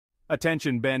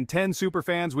Attention Ben 10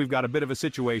 superfans, we've got a bit of a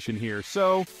situation here,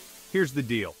 so here's the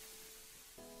deal.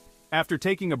 After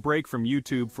taking a break from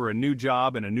YouTube for a new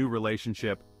job and a new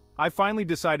relationship, I finally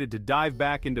decided to dive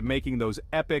back into making those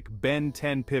epic Ben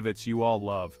 10 pivots you all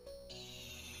love.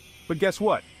 But guess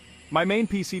what? My main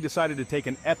PC decided to take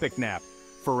an epic nap,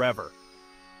 forever.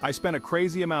 I spent a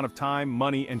crazy amount of time,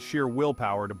 money, and sheer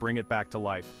willpower to bring it back to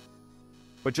life.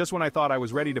 But just when I thought I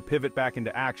was ready to pivot back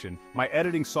into action, my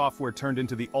editing software turned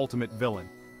into the ultimate villain.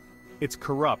 It's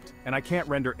corrupt, and I can't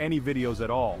render any videos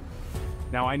at all.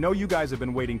 Now I know you guys have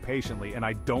been waiting patiently, and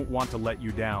I don't want to let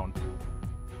you down.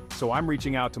 So I'm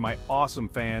reaching out to my awesome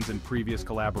fans and previous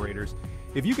collaborators.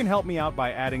 If you can help me out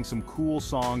by adding some cool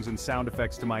songs and sound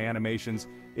effects to my animations,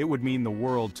 it would mean the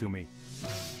world to me.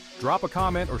 Drop a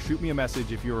comment or shoot me a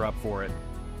message if you're up for it.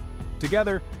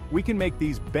 Together, we can make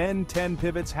these Ben 10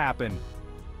 pivots happen.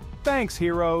 Thanks,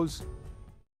 heroes!